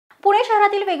पुणे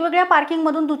शहरातील वेगवेगळ्या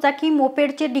पार्किंगमधून दुचाकी,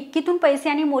 मोपेडचे डिक्कीतून पैसे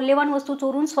आणि मौल्यवान वस्तू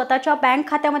चोरून स्वतःच्या बँक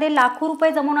खात्यामध्ये लाखो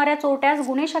रुपये जमवणाऱ्या चोरट्यास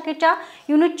गुन्हे शाखेच्या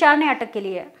युनिट 4 ने अटक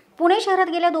केली आहे। पुणे शहरात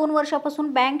गेल्या 2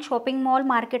 वर्षापासून बँक, शॉपिंग मॉल,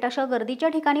 मार्केट अशा गर्दीच्या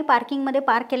ठिकाणी पार्किंगमध्ये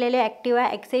पार्क केलेल्या ॲक्टिवा,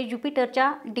 एक्सेस,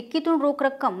 ज्युपिटरच्या डिक्कीतून रोख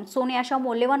रक्कम, सोने अशा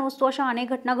मौल्यवान वस्तू अशा अनेक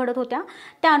घटना घडत होत्या।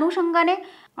 त्या अनुषंगाने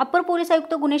अप्पर पोलीस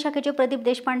आयुक्त गुन्हे शाखेचे प्रदीप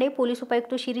देशपांडे, पोलीस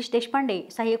उपायुक्त शिरीष देशपांडे,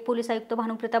 सहाय्यक पोलीस आयुक्त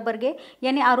भानुप्रताप बर्गे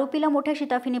यांनी आरोपीला मोठ्या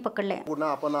शिताफीने पकडले।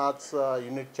 पुन्हा आपण आज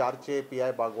युनिट 4 चे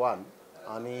पीआय बागवान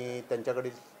आणि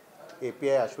त्यांच्याकडील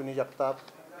एपीआय अश्विनी जगताप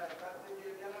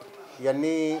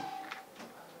यांनी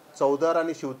चौदर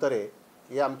आणि शिवतरे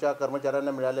हे आमच्या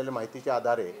कर्मचाऱ्यांना मिळालेल्या माहितीच्या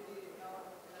आधारे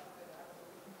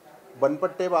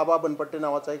बनपट्टे बाबा बनपट्टे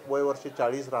नावाचा एक वय वर्ष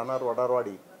 40 राहणार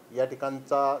वडारवाडी या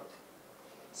ठिकाणचा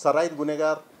सराईत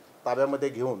गुन्हेगार ताब्यामध्ये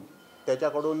घेऊन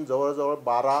त्याच्याकडून जवळजवळ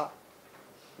 12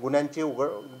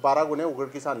 गुन्हे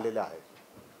उघडकीस आणलेले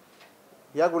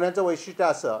आहेत। या गुन्ह्याचं वैशिष्ट्य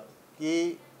असं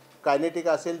की कायनेटिक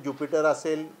असेल, ज्युपिटर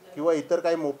असेल किंवा इतर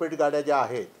काही मोपेड गाड्या ज्या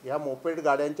आहेत या मोपेड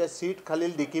गाड्यांच्या सीट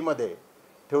खालील डिकीमध्ये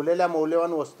ठेवलेल्या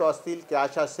मौल्यवान वस्तू असतील,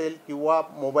 कॅश असेल किंवा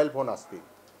मोबाईल फोन असतील,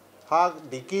 हा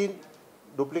डिकी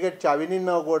डुप्लिकेट चावीनी न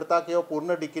उघडता किंवा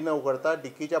पूर्ण डिकी न उघडता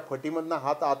डिकीच्या फटीमधनं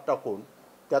हात आत टाकून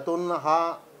त्यातून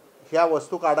ह्या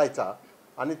वस्तू काढायचा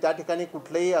आणि त्या ठिकाणी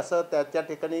कुठलेही असं त्या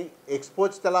ठिकाणी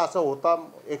एक्सपोज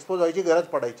व्हायची गरज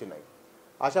पडायची नाही।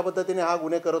 अशा पद्धतीने हा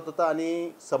गुन्हे करत होता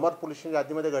आणि समर्थ पोलीस स्टेशन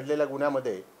यादीमध्ये घडलेल्या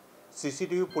गुन्ह्यामध्ये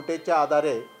CCTV फुटेजच्या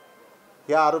आधारे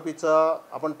या आरोपीचं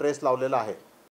आपण ट्रेस लावलेला आहे।